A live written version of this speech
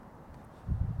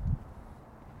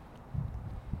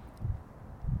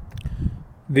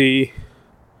The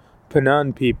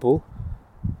Penan people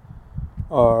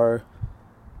are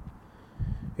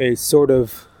a sort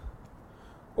of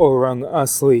Orang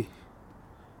Asli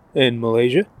in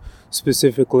Malaysia,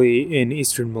 specifically in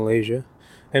eastern Malaysia.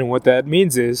 And what that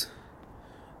means is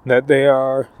that they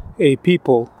are a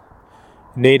people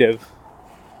native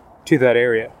to that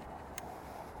area.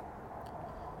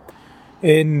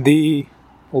 In the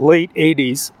late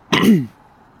 80s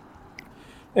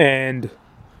and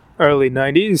early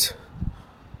 90s,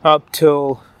 up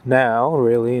till now,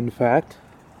 really, in fact,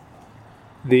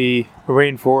 the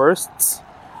rainforests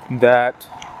that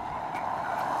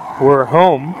were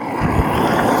home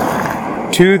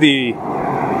to the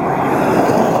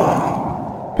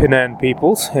Penan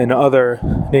peoples and other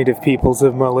native peoples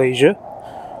of Malaysia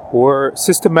were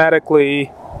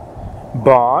systematically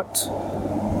bought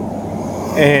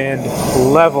and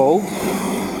leveled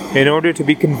in order to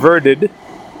be converted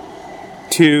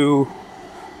to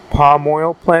palm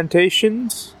oil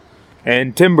plantations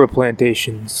and timber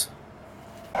plantations.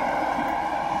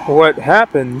 What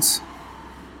happens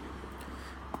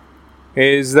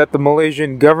is that the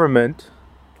Malaysian government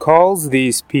calls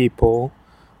these people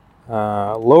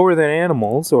lower than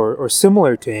animals or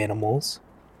similar to animals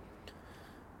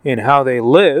in how they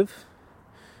live,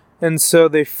 and so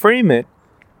they frame it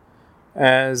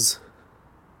as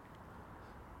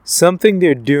something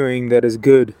they're doing that is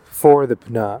good for the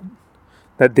Penan.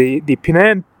 That the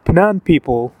Penan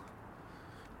people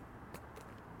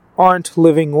aren't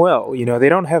living well. You know, they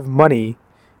don't have money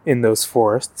in those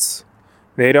forests.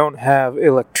 They don't have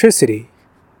electricity.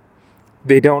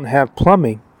 They don't have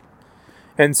plumbing.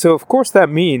 And so, of course, that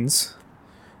means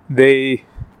they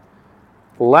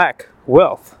lack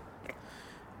wealth.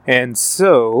 And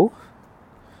so,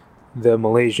 the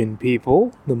Malaysian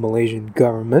people, the Malaysian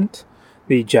government,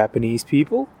 the Japanese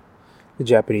people, the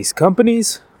Japanese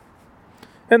companies,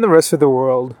 and the rest of the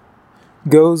world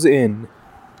goes in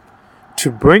to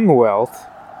bring wealth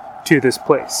to this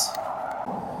place.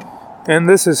 And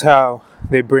this is how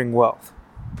they bring wealth.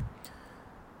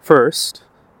 First,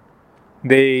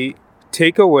 they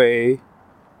take away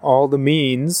all the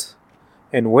means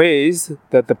and ways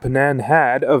that the Penan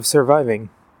had of surviving.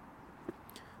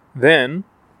 Then,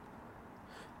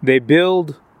 they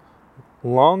build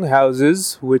long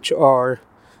houses which are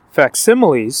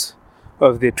facsimiles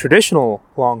of the traditional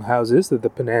long houses that the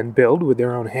Penan build with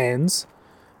their own hands,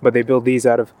 but they build these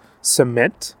out of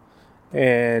cement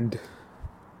and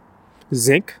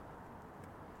zinc,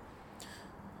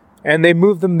 and they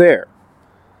move them there.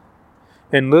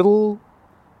 In little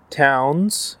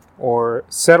towns or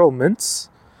settlements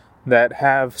that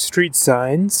have street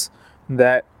signs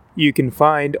that you can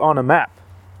find on a map,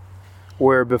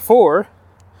 where before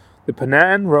the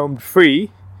Penan roamed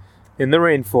free in the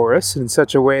rainforest in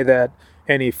such a way that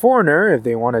any foreigner, if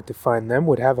they wanted to find them,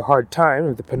 would have a hard time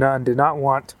if the Penan did not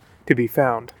want to be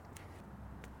found.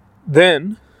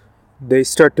 Then they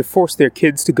start to force their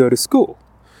kids to go to school,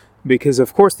 because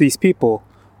of course these people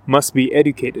must be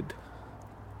educated.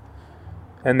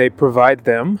 And they provide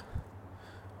them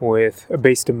with a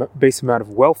base amount of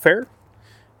welfare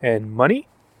and money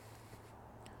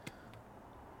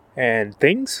and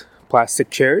things, plastic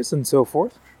chairs and so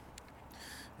forth.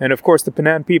 And of course the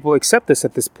Penan people accept this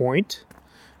at this point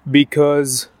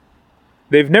because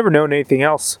they've never known anything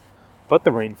else but the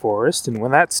rainforest, and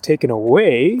when that's taken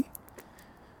away,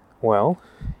 well,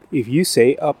 if you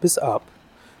say up is up,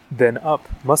 then up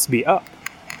must be up.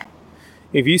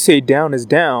 If you say down is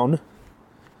down,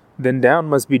 then down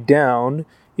must be down.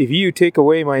 If you take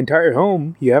away my entire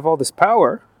home, you have all this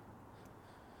power,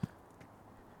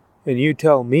 and you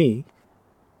tell me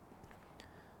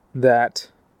that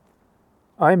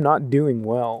I'm not doing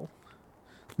well,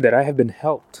 that I have been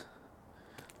helped,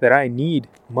 that I need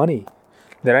money,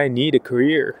 that I need a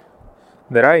career,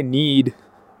 that I need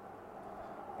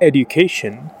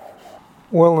education,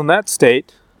 well, in that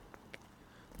state,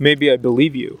 maybe I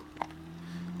believe you.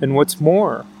 And what's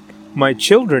more, my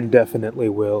children definitely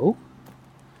will.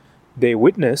 They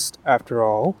witnessed, after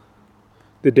all,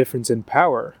 the difference in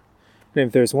power. And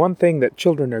if there's one thing that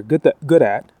children are good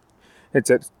at, it's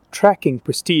at tracking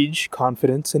prestige,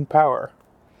 confidence, and power.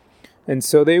 And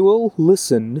so they will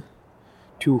listen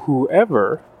to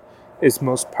whoever is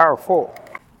most powerful.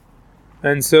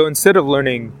 And so instead of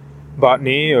learning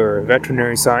botany or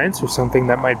veterinary science or something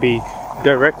that might be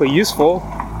directly useful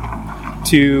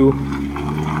to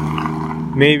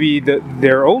maybe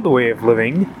their old way of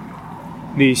living,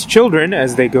 these children,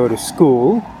 as they go to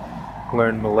school,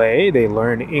 learn Malay, they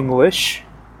learn English,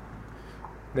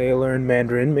 they learn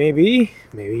Mandarin maybe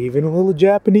even a little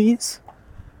Japanese.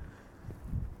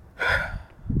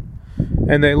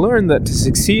 And they learn that to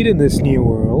succeed in this new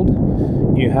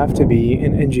world, you have to be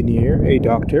an engineer, a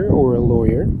doctor, or a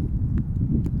lawyer.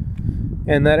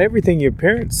 And that everything your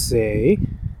parents say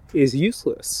is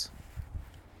useless.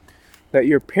 That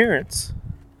your parents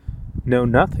know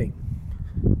nothing.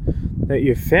 That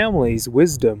your family's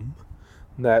wisdom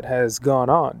that has gone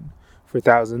on for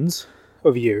thousands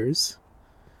of years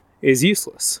is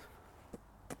useless.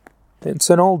 It's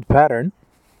an old pattern.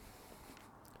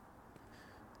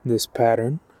 This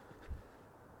pattern,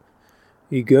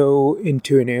 you go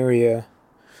into an area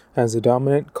as a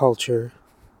dominant culture,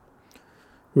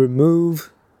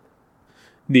 remove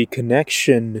the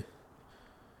connection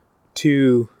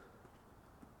to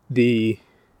the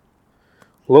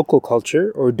local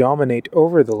culture or dominate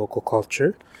over the local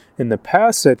culture. In the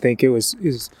past, I think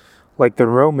is like the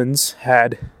Romans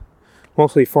had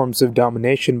mostly forms of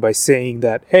domination by saying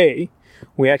that, hey,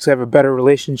 we actually have a better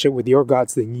relationship with your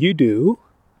gods than you do.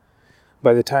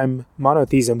 By the time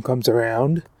monotheism comes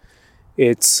around,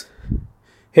 it's,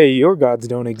 hey, your gods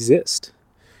don't exist.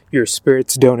 Your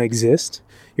spirits don't exist.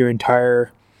 Your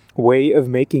entire way of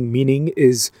making meaning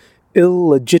is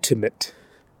illegitimate.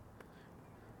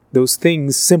 Those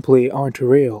things simply aren't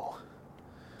real.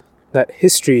 That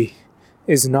history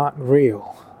is not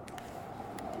real.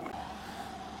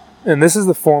 And this is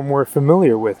the form we're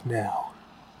familiar with now.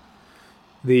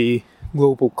 The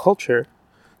global culture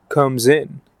comes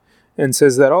in and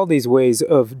says that all these ways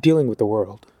of dealing with the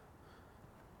world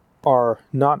are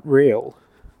not real.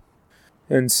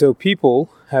 And so people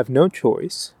have no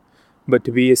choice but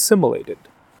to be assimilated.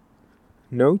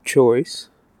 No choice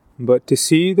but to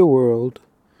see the world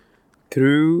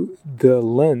through the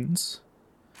lens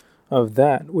of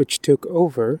that which took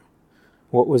over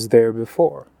what was there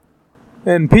before.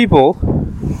 And people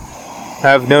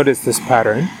have noticed this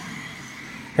pattern,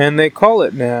 and they call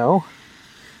it now,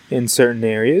 in certain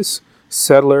areas,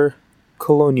 settler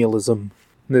colonialism.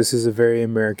 This is a very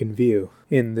American view.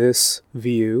 In this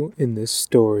view, in this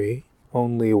story,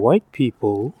 only white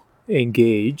people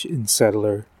engage in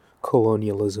settler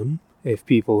colonialism. If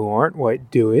people who aren't white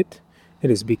do it, it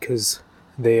is because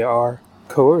they are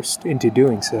coerced into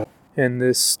doing so. And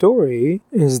this story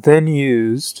is then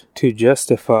used to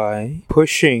justify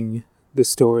pushing the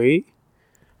story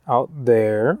out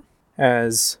there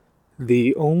as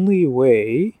the only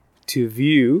way to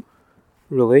view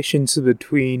relations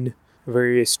between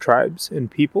various tribes and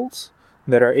peoples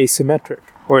that are asymmetric,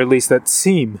 or at least that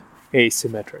seem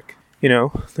asymmetric. You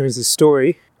know, there's a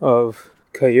story of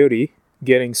Coyote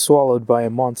getting swallowed by a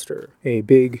monster, a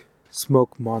big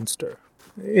smoke monster,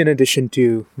 in addition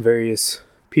to various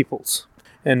peoples.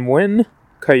 And when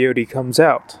Coyote comes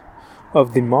out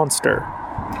of the monster,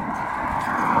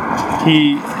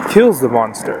 he kills the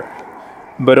monster,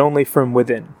 but only from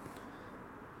within.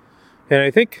 And I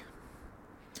think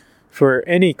for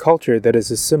any culture that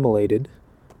is assimilated,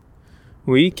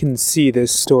 we can see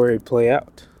this story play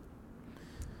out.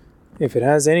 If it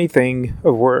has anything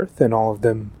of worth, and all of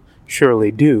them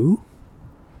surely do,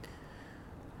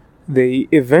 they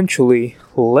eventually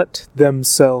let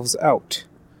themselves out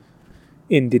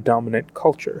in the dominant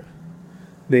culture.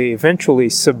 They eventually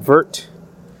subvert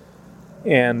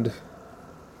and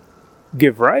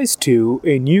give rise to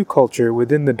a new culture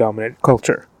within the dominant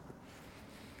culture.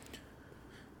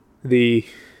 The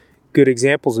good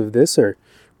examples of this are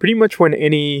pretty much when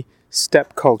any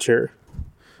steppe culture,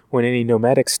 when any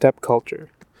nomadic steppe culture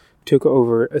took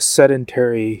over a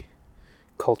sedentary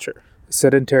culture, a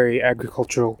sedentary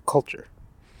agricultural culture.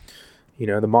 You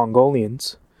know, the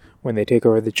Mongolians, when they take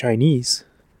over the Chinese,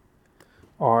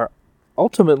 are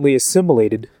ultimately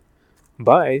assimilated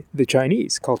by the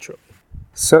Chinese culturally.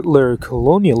 Settler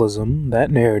colonialism,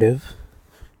 that narrative,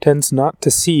 tends not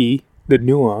to see the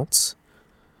nuance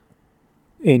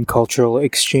in cultural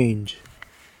exchange.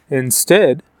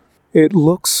 Instead, it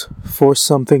looks for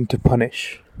something to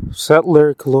punish.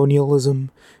 Settler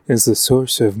colonialism is the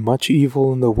source of much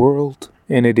evil in the world,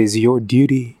 and it is your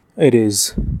duty, it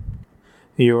is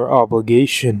your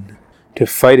obligation to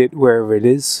fight it wherever it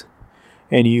is,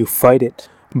 and you fight it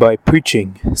by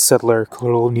preaching settler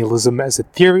colonialism as a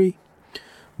theory,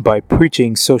 by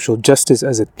preaching social justice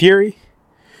as a theory,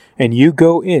 and you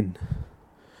go in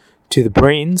to the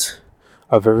brains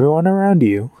of everyone around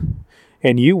you,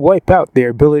 and you wipe out their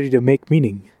ability to make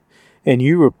meaning, and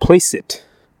you replace it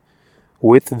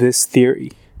with this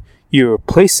theory. You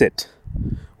replace it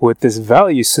with this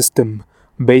value system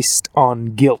based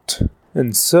on guilt.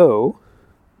 And so,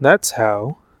 that's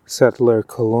how settler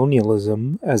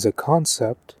colonialism as a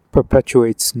concept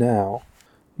perpetuates now,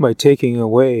 by taking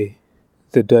away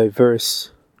the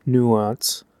diverse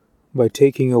nuance, by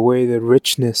taking away the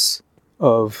richness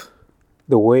of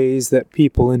the ways that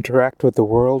people interact with the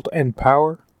world and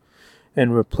power,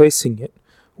 and replacing it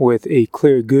with a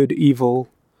clear good-evil,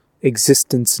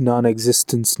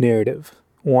 existence-non-existence narrative.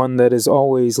 One that is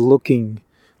always looking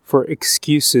for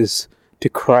excuses to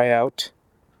cry out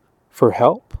for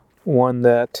help. One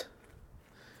that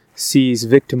sees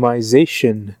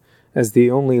victimization as the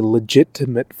only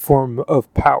legitimate form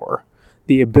of power.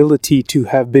 The ability to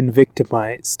have been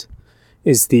victimized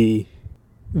is the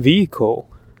vehicle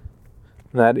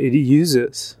that it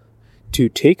uses to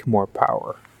take more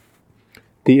power.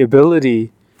 The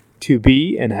ability to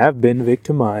be and have been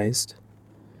victimized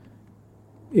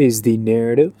is the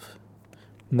narrative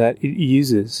that it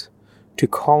uses to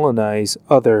colonize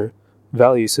other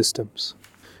value systems.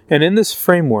 And in this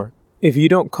framework, if you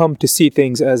don't come to see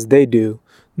things as they do,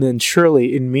 then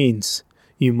surely it means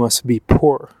you must be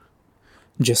poor.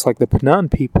 Just like the Panan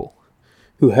people,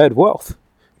 who had wealth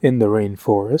in the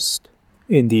rainforest,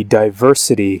 in the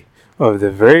diversity of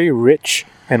the very rich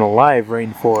and alive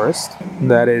rainforest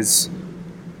that is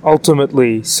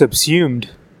ultimately subsumed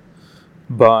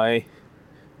by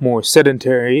more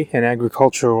sedentary and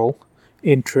agricultural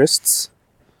interests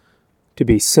to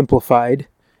be simplified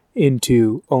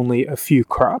into only a few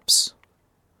crops.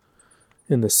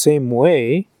 In the same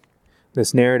way,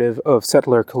 this narrative of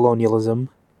settler colonialism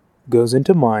goes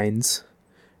into minds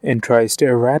and tries to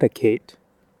eradicate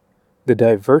the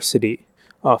diversity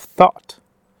of thought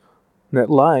that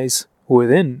lies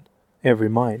within every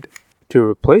mind, to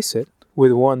replace it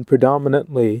with one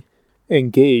predominantly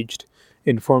engaged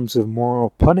in forms of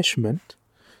moral punishment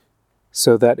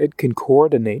so that it can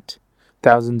coordinate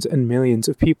thousands and millions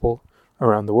of people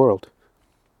around the world.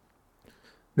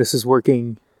 This is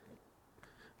working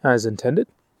as intended.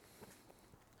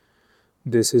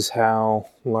 This is how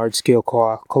large-scale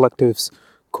collectives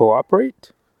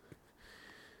cooperate.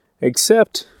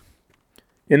 Except,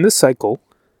 in this cycle,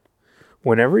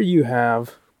 whenever you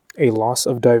have a loss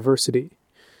of diversity,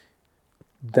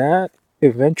 that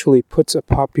eventually puts a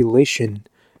population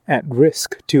at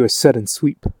risk to a sudden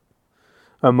sweep.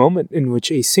 A moment in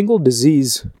which a single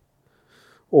disease,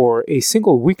 or a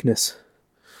single weakness,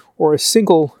 or a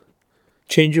single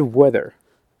change of weather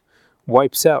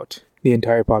wipes out the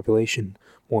entire population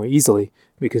more easily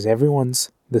because everyone's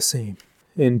the same.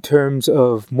 In terms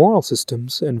of moral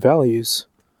systems and values,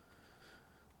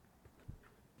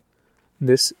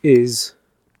 this is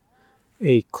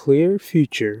a clear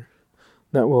future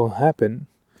that will happen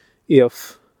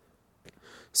if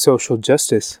social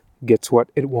justice gets what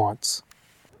it wants.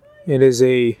 It is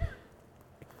a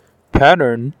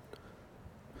pattern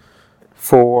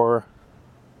for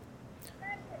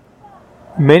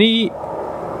many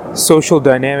social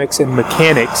dynamics and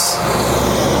mechanics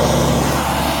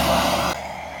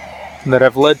that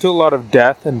have led to a lot of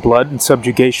death and blood and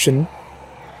subjugation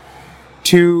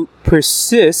to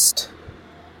persist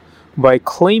by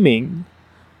claiming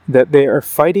that they are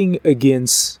fighting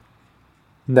against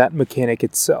that mechanic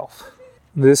itself.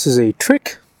 This is a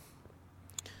trick,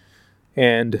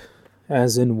 and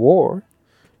as in war,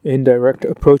 indirect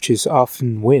approaches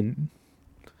often win.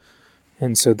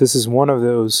 And so this is one of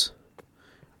those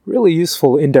really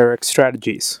useful indirect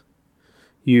strategies.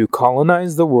 You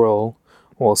colonize the world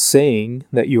while saying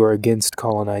that you are against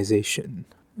colonization.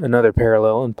 Another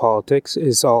parallel in politics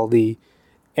is all the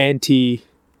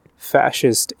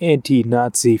anti-fascist,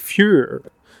 anti-Nazi furor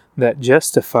that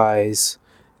justifies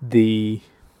the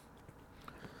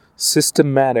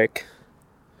systematic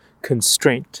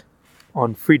constraint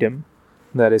on freedom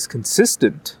that is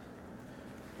consistent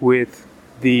with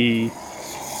the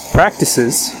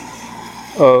practices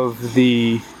of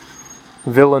the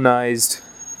villainized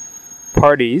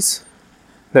parties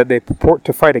that they purport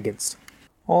to fight against.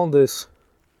 All this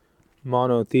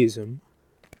monotheism,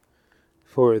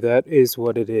 for that is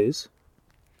what it is,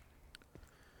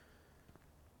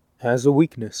 has a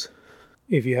weakness.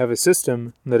 If you have a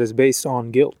system that is based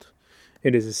on guilt,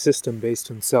 it is a system based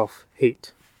on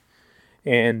self-hate.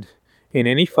 And in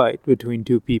any fight between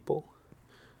two people,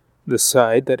 the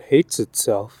side that hates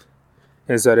itself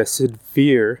is at a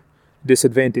severe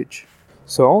disadvantage.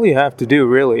 So all you have to do,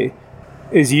 really,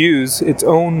 is use its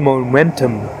own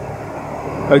momentum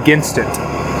against it.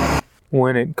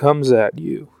 When it comes at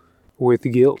you with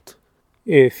guilt,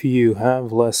 if you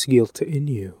have less guilt in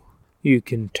you, you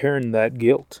can turn that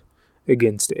guilt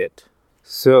against it.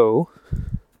 So,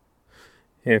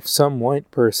 if some white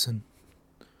person,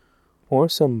 or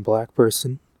some black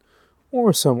person,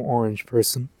 or some orange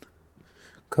person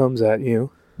comes at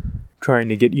you trying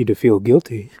to get you to feel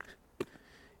guilty,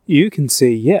 you can say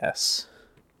yes,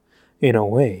 in a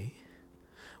way,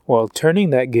 while turning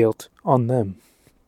that guilt on them.